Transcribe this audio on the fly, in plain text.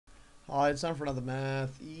It's time for another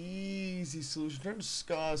math easy solution. We're going to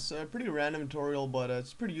discuss a pretty random tutorial, but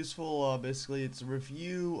it's pretty useful. Basically, it's a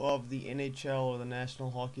review of the NHL or the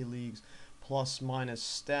National Hockey League's plus minus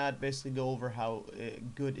stat. Basically, go over how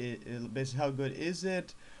good basically how good is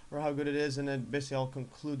it, or how good it is, and then basically I'll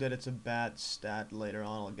conclude that it's a bad stat later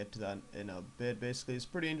on. I'll get to that in a bit. Basically, it's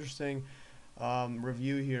pretty interesting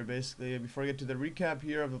review here. Basically, before I get to the recap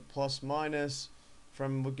here of the plus minus.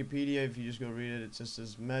 From Wikipedia, if you just go read it, it just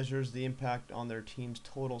says measures the impact on their team's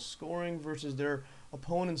total scoring versus their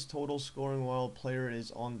opponent's total scoring while a player is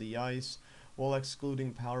on the ice, while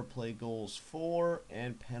excluding power play goals for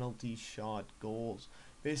and penalty shot goals.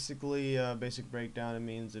 Basically, basic breakdown, it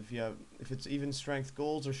means if it's even strength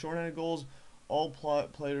goals or shorthanded goals, all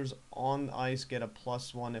players on ice get a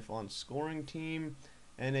 +1 if on scoring team,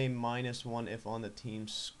 and a -1 if on the team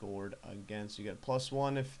scored against. You get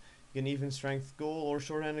 +1 if you get an even strength goal or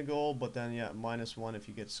shorthanded goal, but then yeah, -1 if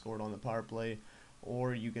you get scored on the power play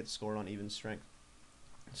or you get scored on even strength.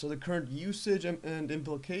 So the current usage and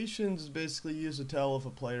implications is basically used to tell if a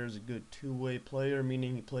player is a good two-way player,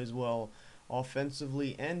 meaning he plays well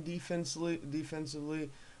offensively and defensively.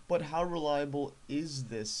 But how reliable is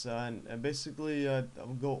this? And basically,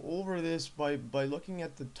 I'll go over this by looking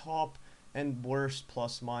at the top and worst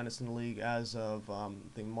plus minus in the league as of I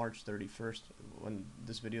think March 31st when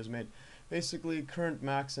this video is made. Basically, current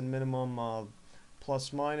max and minimum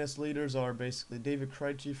plus minus leaders are basically David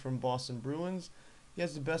Krejci from Boston Bruins. He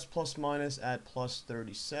has the best plus minus at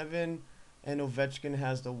 +37, and Ovechkin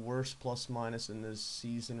has the worst plus minus in this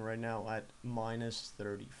season right now at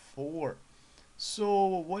 -34. So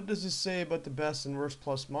what does this say about the best and worst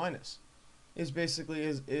plus minus? Is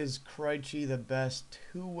Krejci the best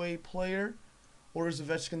two-way player, or is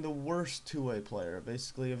Ovechkin the worst two-way player?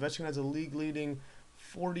 Basically, Ovechkin has a league-leading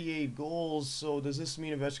 48 goals, so does this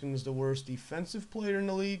mean Ovechkin is the worst defensive player in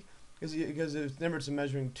the league? Because remember, it's a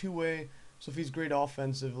measuring two-way, so if he's great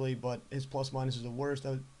offensively, but his plus-minus is the worst,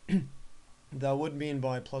 that would mean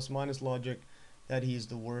by plus-minus logic that he's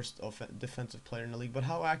the worst defensive player in the league. But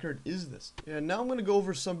how accurate is this? Yeah, now I'm going to go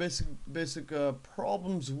over some basic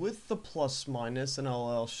problems with the plus minus, and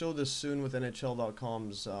I'll show this soon with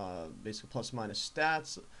NHL.com's basic plus minus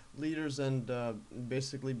stats leaders. And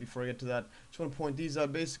basically, before I get to that, I just want to point these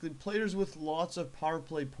out. Basically, players with lots of power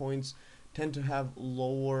play points tend to have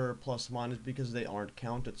lower plus minus because they aren't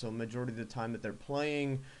counted. So majority of the time that they're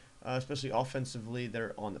playing, especially offensively,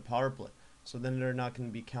 they're on the power play. So then they're not going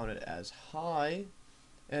to be counted as high,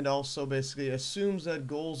 and also basically assumes that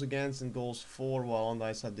goals against and goals for while on the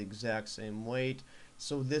ice have the exact same weight.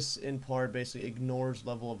 So this in part basically ignores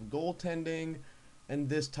level of goaltending, and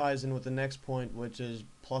this ties in with the next point, which is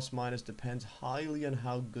plus minus depends highly on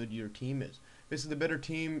how good your team is. Basically, the better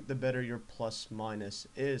team, the better your plus minus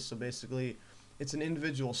is. So basically, it's an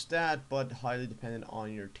individual stat, but highly dependent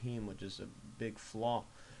on your team, which is a big flaw.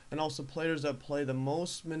 And also, players that play the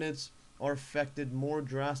most minutes are affected more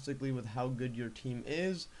drastically with how good your team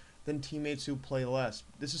is than teammates who play less.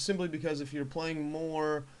 This is simply because if you're playing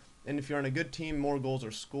more, and if you're on a good team, more goals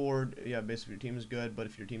are scored. Yeah, basically your team is good, but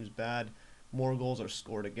if your team is bad, more goals are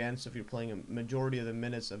scored against. So if you're playing a majority of the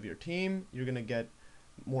minutes of your team, you're going to get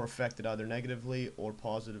more affected either negatively or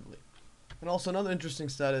positively. And also another interesting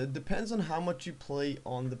stat, it depends on how much you play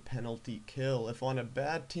on the penalty kill. If on a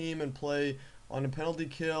bad team and play on a penalty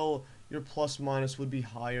kill, your plus minus would be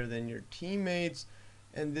higher than your teammates,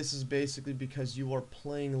 and this is basically because you are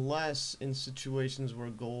playing less in situations where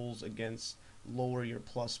goals against lower your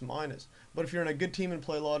plus minus. But if you're on a good team and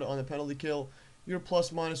play a lot on the penalty kill, your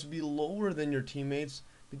plus minus would be lower than your teammates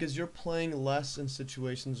because you're playing less in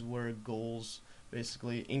situations where goals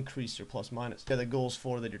basically increase your plus minus. Yeah, the goals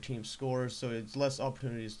for that your team scores, so it's less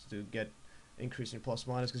opportunities to get increase in your plus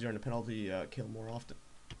minus because you're on a penalty kill more often.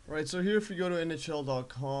 Right, so here if you go to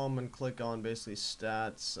NHL.com and click on basically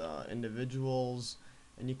stats, individuals,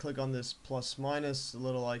 and you click on this plus minus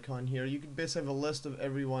little icon here, you can basically have a list of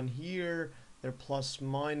everyone here, their plus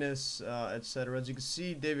minus, etc. As you can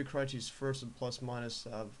see, David Krejci's first with plus minus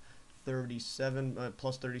of 37,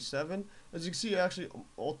 plus 37. As you can see, actually,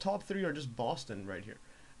 all top three are just Boston right here.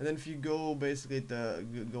 And then if you go basically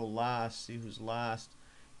go last, see who's last,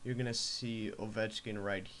 you're gonna see Ovechkin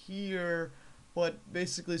right here. But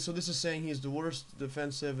basically, so this is saying he's the worst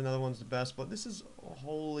defensive, another one's the best, but this is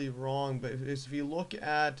wholly wrong. But if you look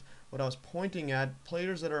at what I was pointing at,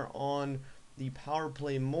 players that are on the power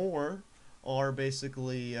play more are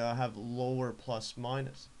basically have lower plus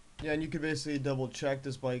minus. Yeah, and you could basically double check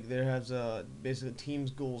this by there has basically teams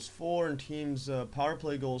goals for and teams power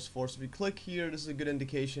play goals for. So if you click here, this is a good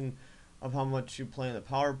indication of how much you play in the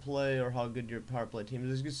power play or how good your power play team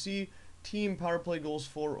is. As you can see, team power play goals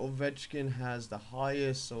for, Ovechkin has the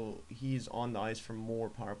highest, so he's on the ice for more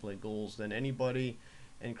power play goals than anybody,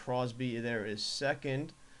 and Crosby there is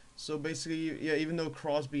second. So basically, yeah, even though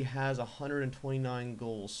Crosby has 129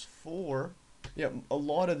 goals for, yeah, a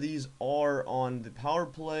lot of these are on the power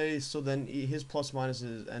play, so then his plus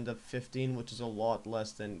minuses end up 15, which is a lot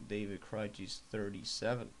less than David Krejci's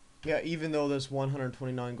 37. Yeah, even though this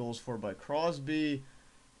 129 goals for by Crosby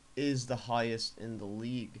is the highest in the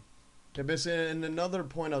league. Yeah, basically, and another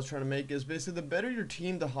point I was trying to make is basically the better your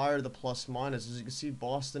team, the higher the plus minus. As you can see,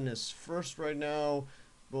 Boston is first right now.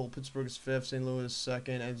 Well, Pittsburgh is fifth, St. Louis is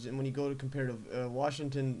second, and when you go to compare to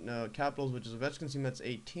Washington Capitals, which is Ovechkin's team, that's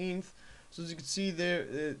 18th. So as you can see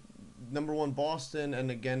there, number one Boston, and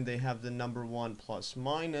again they have the number one plus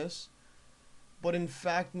minus. But in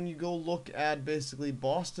fact, when you go look at basically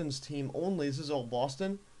Boston's team only, this is all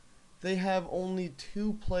Boston, they have only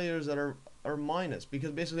two players that are minus,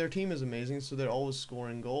 because basically their team is amazing, so they're always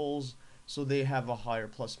scoring goals, so they have a higher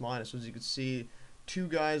plus minus. So as you can see, two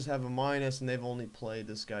guys have a minus, and they've only played,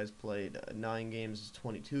 this guy's played 9 games,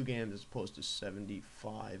 22 games, as opposed to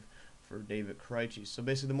 75 for David Krejci. So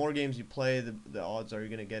basically, the more games you play, the odds are you're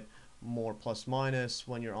going to get more plus minus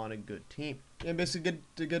when you're on a good team. And basically,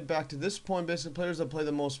 to get back to this point, basically players that play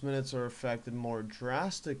the most minutes are affected more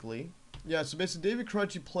drastically. Yeah, so basically David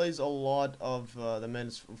Krejci plays a lot of the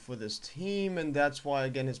minutes for this team, and that's why,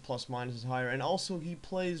 again, his plus minus is higher. And also, he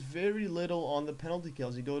plays very little on the penalty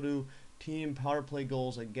kills. You go to team power play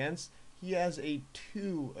goals against, he has a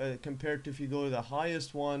 2 compared to, if you go to the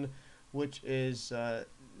highest one, which is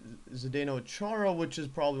Zdeno Chara, which is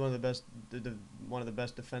probably one of the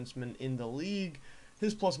best defensemen in the league.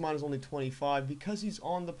 His plus minus only 25 because he's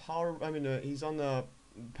on the he's on the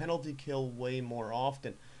penalty kill way more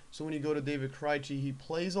often. So when you go to David Krejci, he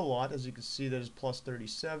plays a lot, as you can see. That is plus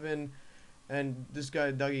 37, and this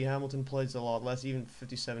guy Dougie Hamilton plays a lot less, even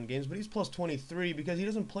 57 games, but he's plus 23 because he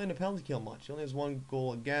doesn't play in the penalty kill much. He only has 1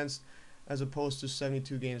 goal against, as opposed to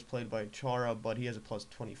 72 games played by Chara, but he has a plus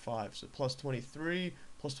 25. So plus 23,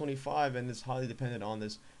 plus 25, and it's highly dependent on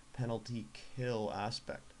this penalty kill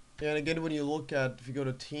aspect. Yeah, and again, when you look at, if you go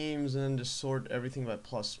to teams and then just sort everything by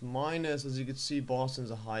plus minus, as you can see, Boston's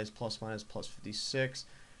the highest plus minus, plus 56.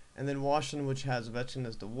 And then Washington, which has Ovechkin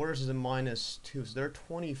as the worst, is a minus 2. So they're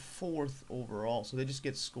 24th overall. So they just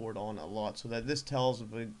get scored on a lot. So that this tells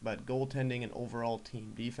about goaltending and overall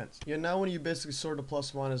team defense. Yeah, now when you basically sort the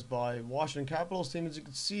plus minus by Washington Capitals team, as you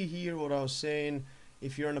can see here, what I was saying,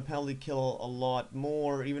 if you're on a penalty kill a lot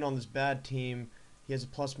more, even on this bad team, he has a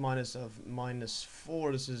plus minus of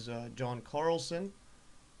 -4. This is John Carlson.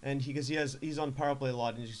 And he's on power play a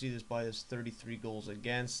lot, and you can see this by his 33 goals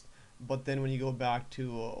against. But then when you go back to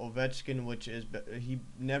Ovechkin, which is, he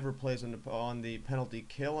never plays on the penalty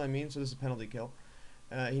kill, so this is a penalty kill.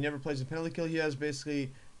 He never plays a penalty kill. He has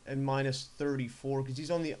basically a -34 because he's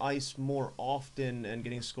on the ice more often and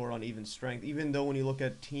getting scored on even strength. Even though when you look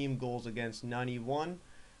at team goals against, 91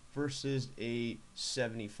 versus a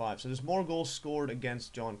 75. So there's more goals scored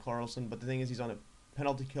against John Carlson, but the thing is he's on a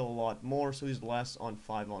penalty kill a lot more, so he's less on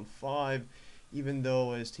 5-on-5. Even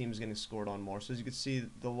though his team is getting scored on more. So as you can see,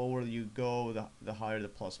 the lower you go, the higher the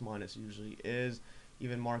plus minus usually is.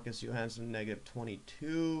 Even Marcus Johansson,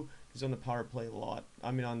 -22. He's on the power play a lot.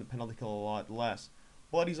 on the penalty kill a lot less.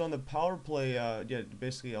 But he's on the power play,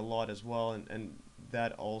 basically a lot as well. And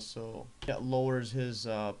that also lowers his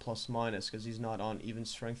plus minus because he's not on even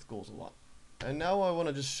strength goals a lot. And now I want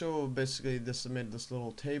to just show basically this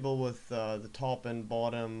little table with the top and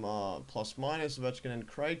bottom plus minus, Ovechkin and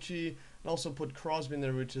Krejci, and also put Crosby in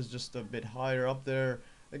there, which is just a bit higher up there,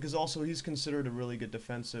 because also he's considered a really good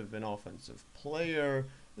defensive and offensive player.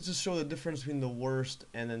 Let's just show the difference between the worst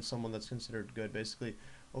and then someone that's considered good. Basically,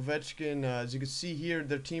 Ovechkin, as you can see here,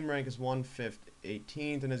 their team rank is 1/5,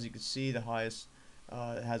 18th, and as you can see, the highest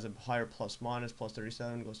has a higher plus minus, plus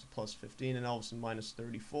 37, goes to plus 15, and all of a sudden minus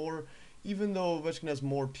 34. Even though Ovechkin has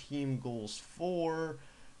more team goals for,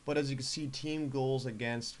 but as you can see, team goals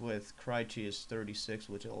against with Krejci is 36,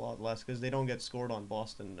 which is a lot less because they don't get scored on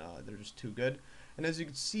Boston. They're just too good. And as you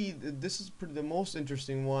can see, this is the most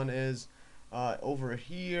interesting one is over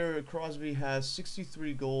here. Crosby has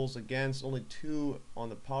 63 goals against, only 2 on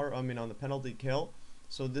the on the penalty kill.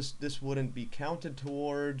 So this wouldn't be counted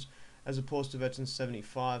towards, as opposed to Ovechkin's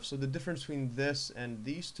 75. So the difference between this and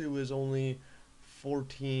these two is only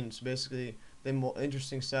 14. So basically, the more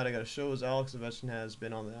interesting stat I gotta show is Alex Ovechkin has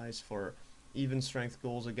been on the ice for even strength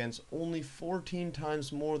goals against only 14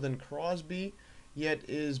 times more than Crosby, yet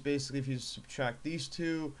is basically, if you subtract these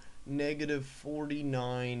two, negative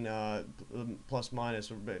 49 plus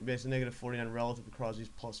minus, or basically negative 49 relative to Crosby's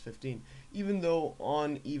plus 15. Even though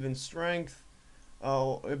on even strength,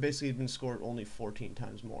 it basically had been scored only 14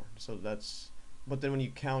 times more. So that's, but then when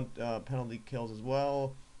you count penalty kills as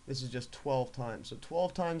well, this is just 12 times. So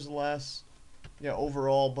 12 times less, yeah,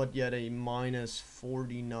 overall, but yet a minus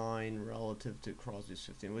 49 relative to Crosby's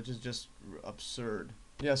 15, which is just absurd.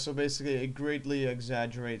 Yeah, so basically it greatly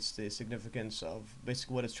exaggerates the significance of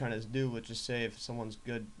basically what it's trying to do, which is say if someone's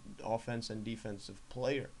good offense and defensive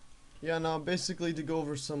player. Yeah, now basically to go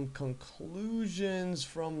over some conclusions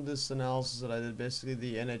from this analysis that I did, basically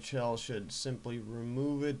the NHL should simply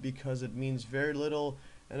remove it because it means very little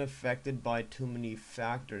and affected by too many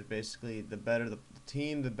factors. Basically, the better the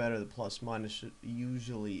team, the better the plus minus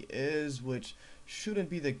usually is, which shouldn't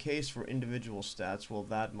be the case for individual stats. Well,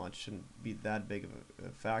 that much shouldn't be that big of a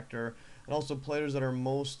factor. And also, players that are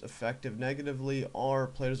most effective negatively are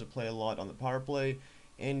players that play a lot on the power play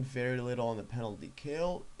and very little on the penalty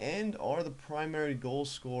kill, and are the primary goal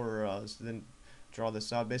scorer. So then draw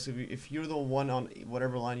this out. Basically, if you're the one on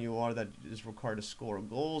whatever line you are that is required to score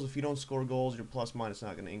goals, if you don't score goals, your plus minus is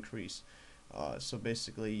not going to increase. So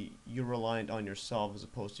basically, you're reliant on yourself as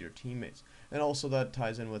opposed to your teammates. And also that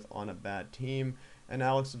ties in with on a bad team. And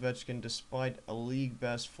Alex Ovechkin, despite a league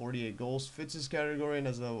best 48 goals, fits his category and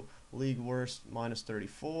has a league worst minus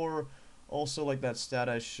 34. Also, like that stat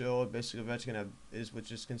I showed, basically Ovechkin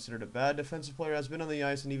which is considered a bad defensive player, has been on the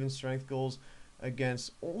ice in even strength goals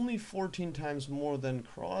against only 14 times more than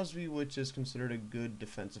Crosby, which is considered a good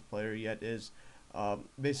defensive player, yet is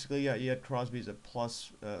yet Crosby is a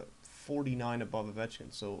plus 49 above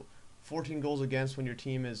Ovechkin. So 14 goals against when your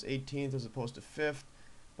team is 18th as opposed to 5th,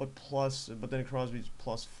 but then Crosby's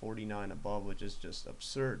plus 49 above, which is just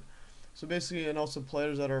absurd. So basically, and also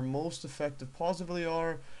players that are most effective positively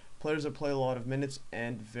are players that play a lot of minutes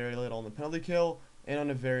and very little on the penalty kill, and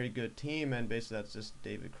on a very good team, and basically that's just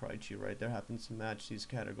David Krejci right there, happens to match these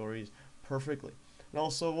categories perfectly. And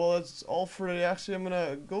also, well, that's all for today. Actually, I'm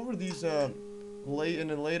gonna go over these in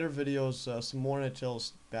later videos, some more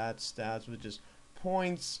NHL bad stats, which is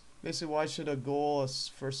points. Basically, why should a goal, a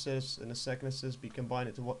first assist, and a second assist be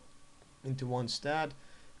combined into one stat?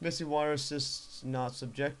 Basically, why are assists not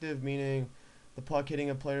subjective, meaning the puck hitting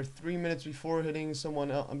a player 3 minutes before hitting someone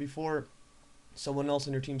else, before someone else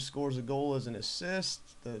on your team scores a goal as an assist.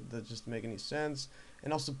 That just make any sense.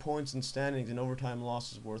 And also points and standings, and overtime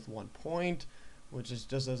loss is worth 1 point, which is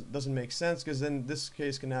just doesn't make sense, because then this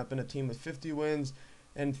case can happen. A team with 50 wins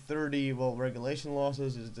and 30 regulation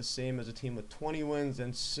losses is the same as a team with 20 wins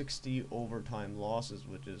and 60 overtime losses,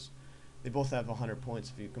 which is, they both have 100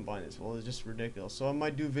 points if you combine this. Well, it's just ridiculous. So I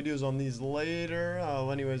might do videos on these later.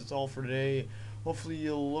 Anyways, it's all for today. Hopefully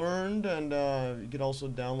you learned, and you could also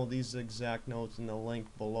download these exact notes in the link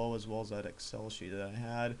below, as well as that Excel sheet that I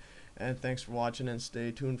had. And thanks for watching, and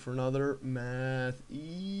stay tuned for another Math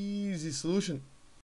Easy solution.